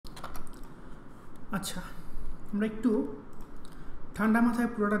আচ্ছা, আমরা একটু ঠান্ডা মাথায়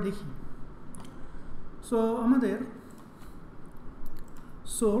পুরোটা দেখি। সো আমাদের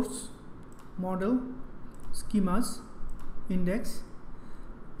সোর্স, মডেল, স্কিমাস, ইন্ডেক্স,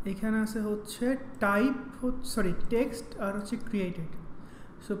 এখানে আছে হচ্ছে টাইপ, সরি টেক্সট, আর হচ্ছে ক্রিয়েটেড।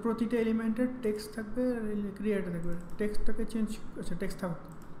 সো প্রতিটা এলিমেন্টের টেক্সট থাকবে আর ক্রিয়েটেড থাকবে। টেক্সটটাকে চেঞ্জ, আচ্ছা টেক্সট থাকবে,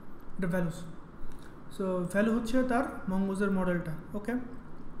 এটা ভ্যালুস। সো ভ্যালু হচ্ছে তার মঙ্গোজের মডেলটা। ওকে,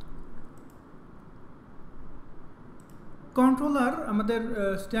 কন্ট্রোলার আমাদের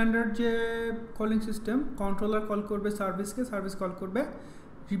স্ট্যান্ডার্ড যে কলিং সিস্টেম, কন্ট্রোলার কল করবে সার্ভিসকে, সার্ভিস কল করবে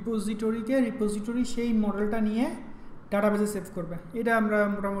রিপোজিটরিকে, রিপোজিটরি সেই মডেলটা নিয়ে ডাটাবেসে সেভ করবে। এটা আমরা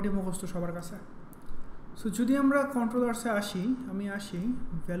মোটামুটি মুখস্থ সবার কাছে। সো যদি আমরা কন্ট্রোলার্সে আসি, আমি আসি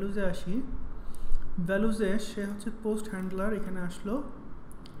ভ্যালুজে, আসি ভ্যালুজে, সে হচ্ছে পোস্ট হ্যান্ডলার, এখানে আসলো,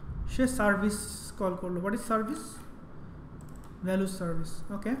 সে সার্ভিস কল করলো। What is service? Values service.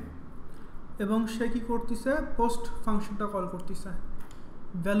 ওকে, এবং সে কী করতেছে, পোস্ট ফাংশনটা কল করতেছে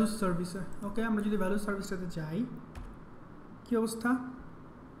ভ্যালুজ সার্ভিসে। ওকে, আমরা যদি ভ্যালুজ সার্ভিসটাতে যাই, কী অবস্থা?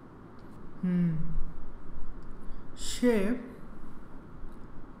 সে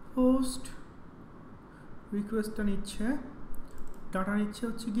পোস্ট রিকোয়েস্টটা নিচ্ছে, ডাটা নিচ্ছে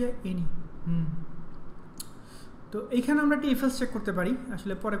হচ্ছে গিয়ে এনি। তো এইখানে আমরা একটা ইফেলস চেক করতে পারি,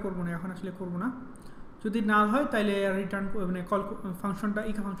 আসলে পরে করবো না, এখন আসলে করবো না। যদি নাল হয় তাহলে রিটার্ন, মানে কল ফাংশনটা,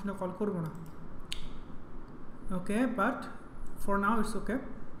 এই ফাংশনটা কল করবো না। ওকে, but for now it's okay.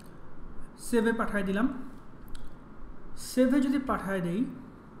 সেভে পাঠাই দিলাম। সেভে যদি পাঠায় দেই,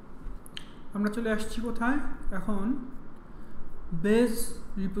 আমরা চলে আসছি কোথায় এখন? বেস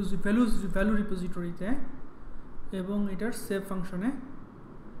ভ্যালু রিপোজিটরিতে, এবং এটার সেভ ফাংশনে।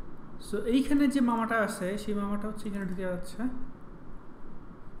 সো এইখানে যে মামাটা আছে, সেই মামাটা হচ্ছে এখানে ঢুকে যাচ্ছে।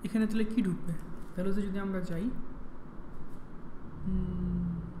 এখানে তাহলে কি ঢুকবে? ভ্যালুতে যদি আমরা যাই,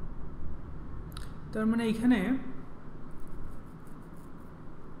 তার মানে এইখানে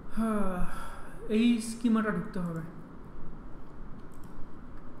এই স্কিমাটা ঢুকতে হবে।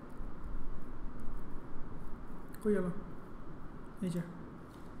 কই গেল? এই যে,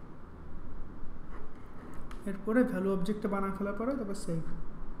 এরপরে ভ্যালু অবজেক্টটা বানায় ফেলার পরে তারপর সেভ।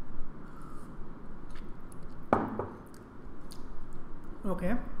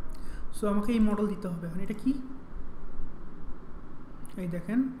 ওকে, সো আমাকে এই মডেল দিতে হবে। এখন এটা কি? এই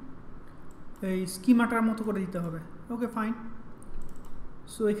দেখেন, এই স্কিমাটার মতো করে দিতে হবে। ওকে, ফাইন।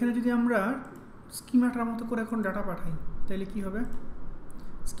 সো এখানে যদি আমরা স্কিমাটার মতো করে এখন ডাটা পাঠাই, তাহলে কি হবে?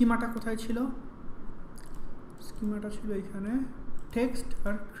 স্কিমাটা কোথায় ছিল? স্কিমাটা ছিল এখানে, টেক্সট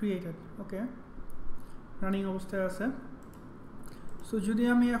আর ক্রিয়েটেড। ওকে, রানিং অবস্থায় আছে। সো যদি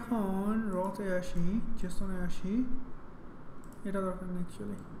আমি এখন রতে আসি, জেসনে আসি, এটা দরকার নেই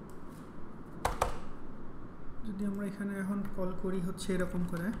অ্যাকচুয়ালি। যদি আমরা এখানে এখন কল করি হচ্ছে এরকম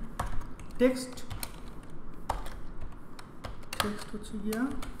করে, টেক্সট হচ্ছে গিয়া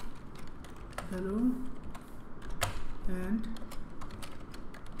ভ্যালু অ্যান্ড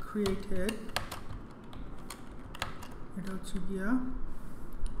ক্রিয়েটেড, এটা হচ্ছে গিয়া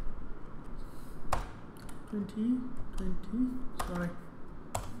 2020, সরি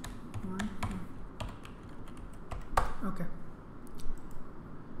 1. ওকে,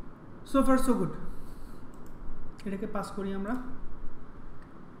 সো ফার সো গুড। এটাকে পাস করি আমরা।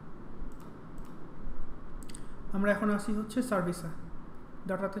 এখন আসি হচ্ছে সার্ভিসে,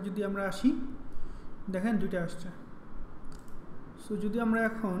 ডাটাতে যদি আমরা আসি, দেখেন দুইটা আসছে। সো যদি আমরা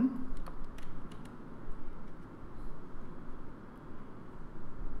এখন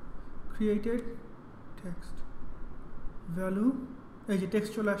ক্রিয়েটেড টেক্সট ভ্যালু, এই যে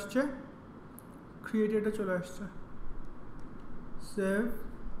টেক্সট চলে আসছে, ক্রিয়েটেডে চলে আসছে, সেভ,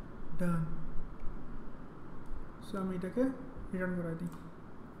 ডান। সো আমি এটাকে রিটার্ন করে দিই।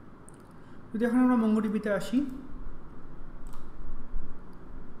 যদি এখন আমরা মঙ্গোডিবিতে আসি,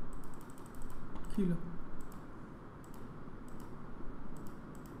 কি হলো?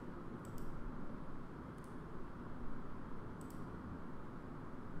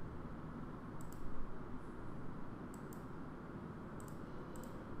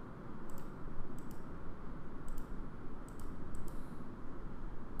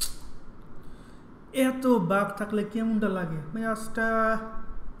 এত বাগ থাকলে কেমনটা লাগে মেজাজটা।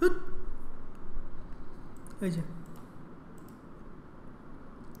 এই যে,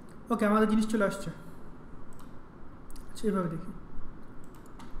 ওকে, আমাদের জিনিস চলে আসছে। আচ্ছা, এইভাবে দেখি।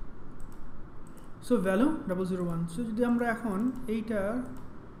 So value 001। সো যদি আমরা এখন এইটা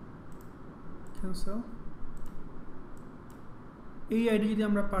ক্যান্সেল, এই আইডি যদি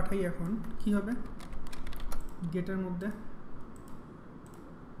আমরা পাঠাই, এখন কি হবে? গেটের মধ্যে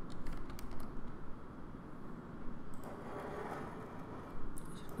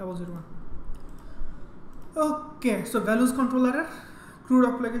double 0 1 ওকে, সো ভ্যালুজ কন্ট্রোলারের ক্রুড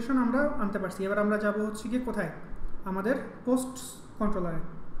অ্যাপ্লিকেশন আমরা আনতে পারছি। এবার আমরা যাব হচ্ছে কি কোথায়, আমাদের পোস্ট কন্ট্রোলারে।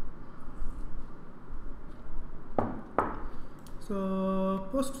 সো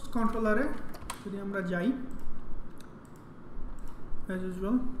পোস্ট কন্ট্রোলারে যদি আমরা যাই অ্যাজ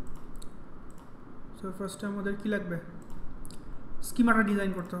ইউজুয়াল, সো ফার্স্টে আমাদের কি লাগবে, স্কিমাটা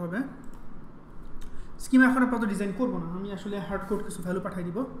ডিজাইন করতে হবে। স্কিমা এখন আপাতত ডিজাইন করবো না, আমি আসলে হার্ড কোড কিছু ভ্যালু পাঠিয়ে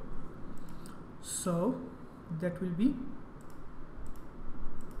দিব। So that will be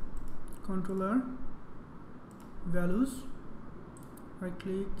controller values, right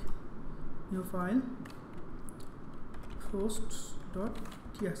click, new file,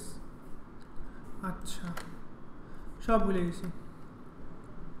 posts.ts। আচ্ছা, সব ভুলে গেছি।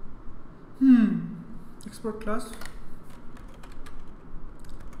 export class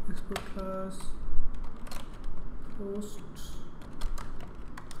post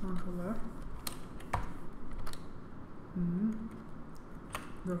controller,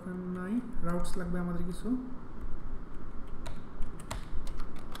 দরকার নাই, রাউটস লাগবে আমাদের কিছু।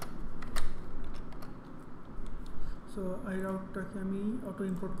 সো এই রাউটটাকে আমি অটো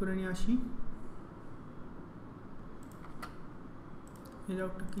ইম্পোর্ট করে নিয়ে আসি। এই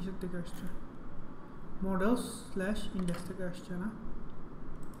রাউটটা কিসের থেকে আসছে, models/index থেকে আসছে না।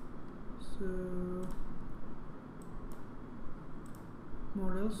 সো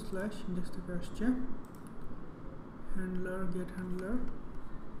models/index থেকে আসছে। Handler, gate handler,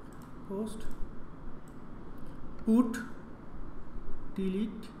 post, put,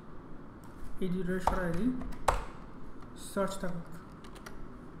 delete, এই দুটো সরাই দিই, সার্চ থাকুক।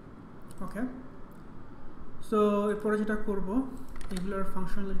 ওকে, সো এরপরে যেটা করব, এগুলোর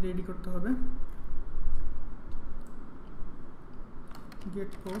ফাংশনালিটি রেডি করতে হবে।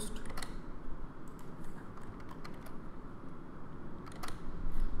 Gate post,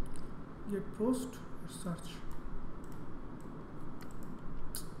 search.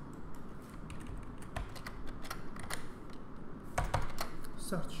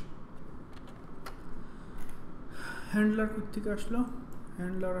 হ্যান্ডলার কোথেকে আসলো,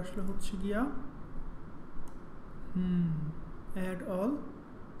 হ্যান্ডলার আসলো হচ্ছে গিয়া অ্যাড অল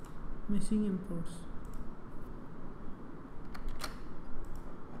মিসিং ইম্পোর্টস।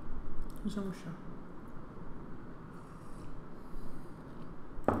 কি সমস্যা,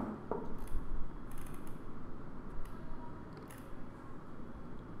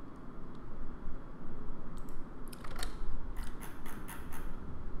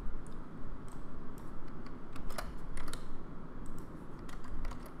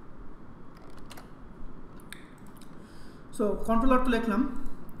 সো কন্ট্রোলার তো লিখলাম,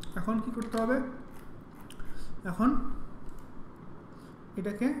 এখন কি করতে হবে, এখন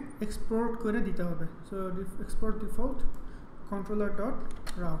এটাকে এক্সপোর্ট করে দিতে হবে। So export default controller dot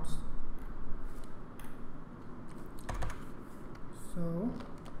routes। So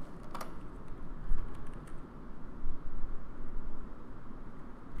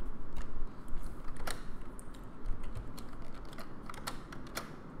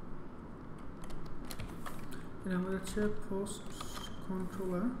এটা আমাদের হচ্ছে post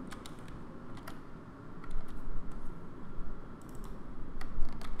controller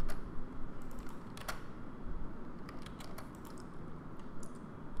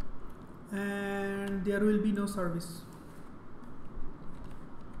and there will be no service।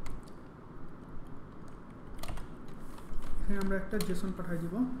 এখানে আমরা একটা জেসন পাঠিয়ে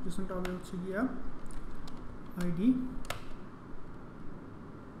দিব, জেসনটা হবে হচ্ছে গিয়া ID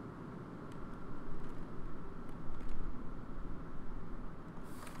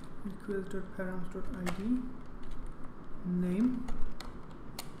request.params.id name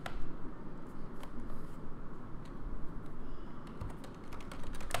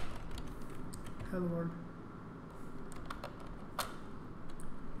hello world।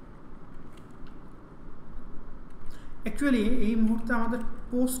 Actually এই মুহূর্তে আমাদের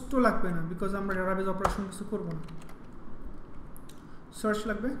পোস্টও লাগবে না, বিকজ আমরা ডাটাবেজ অপারেশন কিছু করব না। সার্চ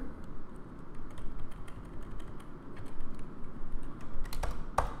লাগবে,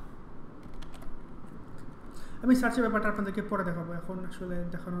 আমি সার্চের ব্যাপারটা আপনাদেরকে পরে দেখাবো, এখন আসলে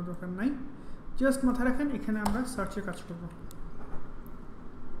দেখানোর দরকার নাই। জাস্ট মাথায় রাখেন এখানে আমরা সার্চের কাজ করব।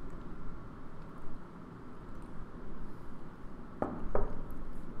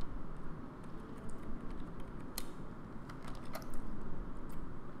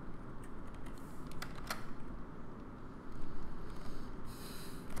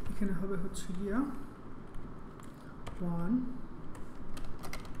 এখানে হবে হচ্ছে গিয়া 1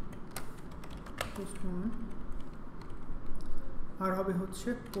 post 1 আর হবে হচ্ছে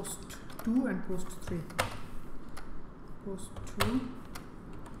post 2 and post 3, post 2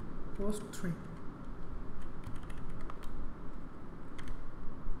 post 3।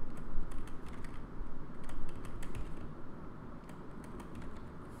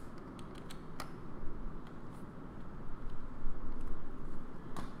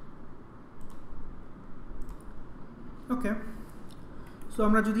 Okay, so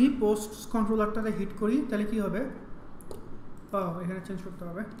আমরা যদি পোস্ট কন্ট্রোলারটাতে হিট করি তাহলে কি হবে? এখানে চেঞ্জ করতে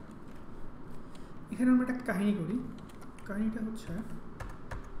হবে। এখানে আমরা একটা কাহিনী করি। কাহিনীটা হচ্ছে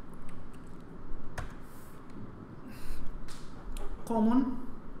common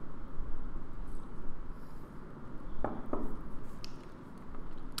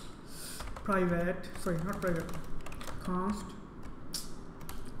private, sorry, not private, const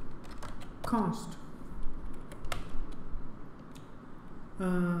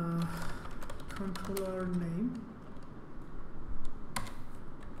controller name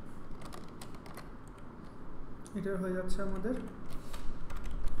এটা হয়ে যাচ্ছে আমাদের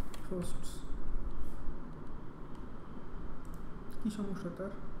posts। কি সমস্যা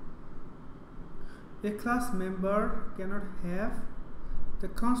তার? A class member cannot have the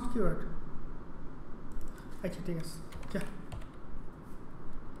const keyword। আচ্ছা ঠিক আছে, যা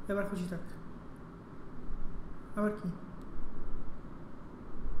এবার খুশি থাক। আবার কি?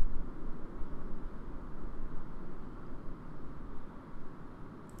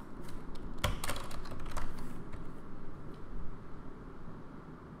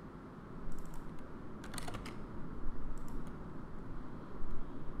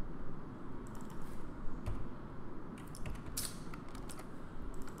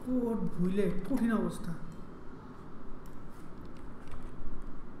 কোড ভুলে কঠিন অবস্থা।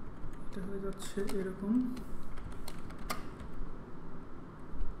 এটা হয়ে যাচ্ছে এরকম।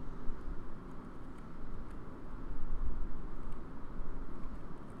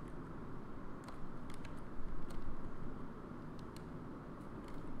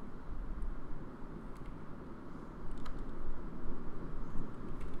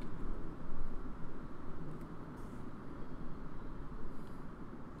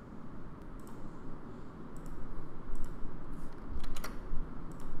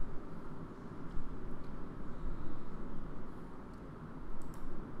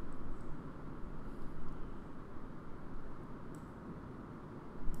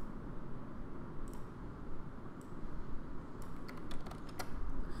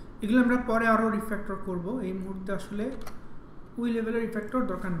 এগুলো আমরা পরে আরও রিফ্যাক্টর করব, এই মুহূর্তে আসলে ওই লেভেলের রিফ্যাক্টর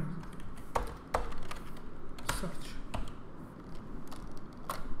দরকার নেই। সার্চ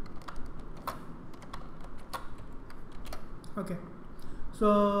ওকে, সো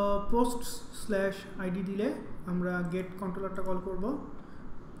পোস্ট স্ল্যাশ আইডি দিলে আমরা গেট কন্ট্রোলারটা কল করব।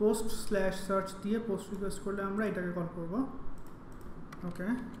 পোস্ট স্ল্যাশ সার্চ দিয়ে পোস্ট রিকোয়েস্ট করলে আমরা এটাকে কল করব। ওকে,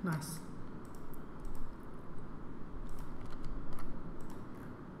 নাইস।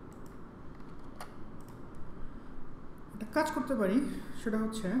 কাজ করতে পারি, সেটা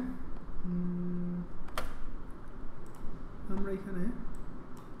হচ্ছে আমরা এখানে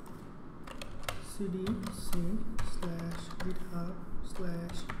cd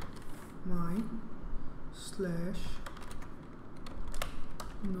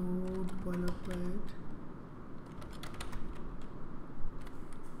c/github/my/node boilerplate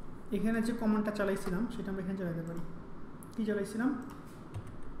এখানে যে কমান্ডটা চালাইছিলাম সেটা আমরা এখানে চালাতে পারি। কি চালাইছিলাম?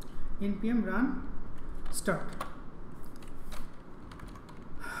 npm run start,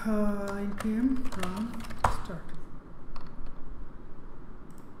 npm run start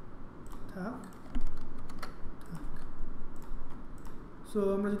থাক। সো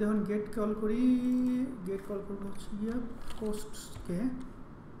আমরা যদি এখন গেট কল করি, গেট কল করবো হচ্ছে গিয়ে পোস্টকে।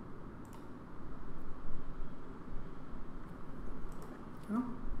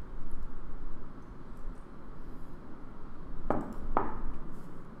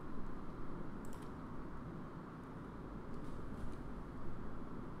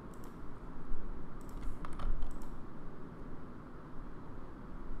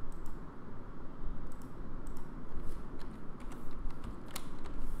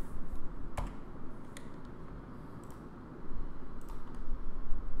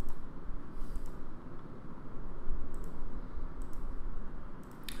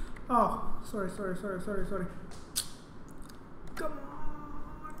 Oh, sorry. Come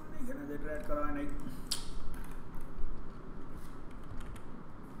on, এখানে যে ড্র্যাগ করা হয় নাই।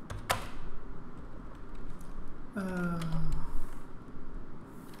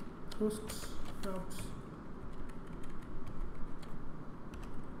 Posts routes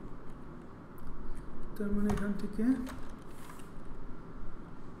তার মানে এখান থেকে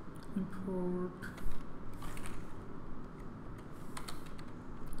import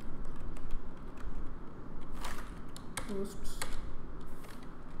posts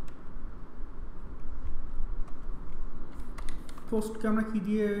পোস্টকে আমরা কি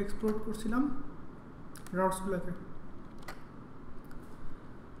দিয়ে এক্সপোর্ট করছিলাম? রাউটসগুলোকে।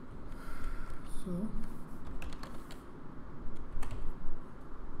 সো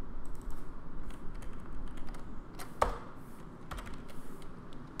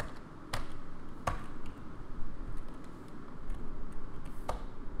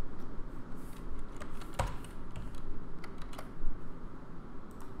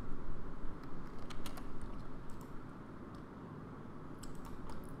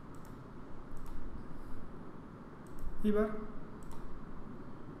এবার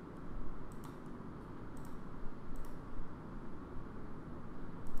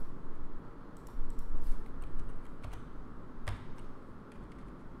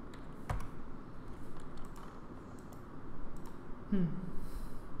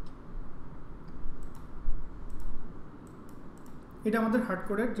এটা আমাদের হার্ড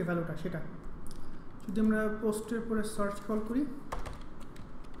কোডের যে ভ্যালুটা সেটা যদি আমরা পোস্টের পরে সার্চ কল করি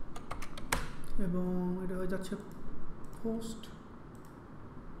এবং এটা হয়ে যাচ্ছে পোস্ট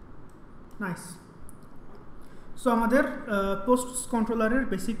নাইস সো আমাদের পোস্ট কন্ট্রোলারের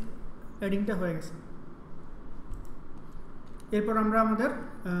বেসিক এডিংটা হয়ে গেছে এরপর আমরা আমাদের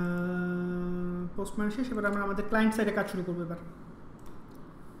পোস্টম্যান শেষ এবার আমরা আমাদের ক্লায়েন্ট সাইডে কাজ শুরু করবো এবার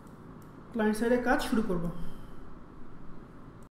ক্লায়েন্ট সাইডে কাজ শুরু করব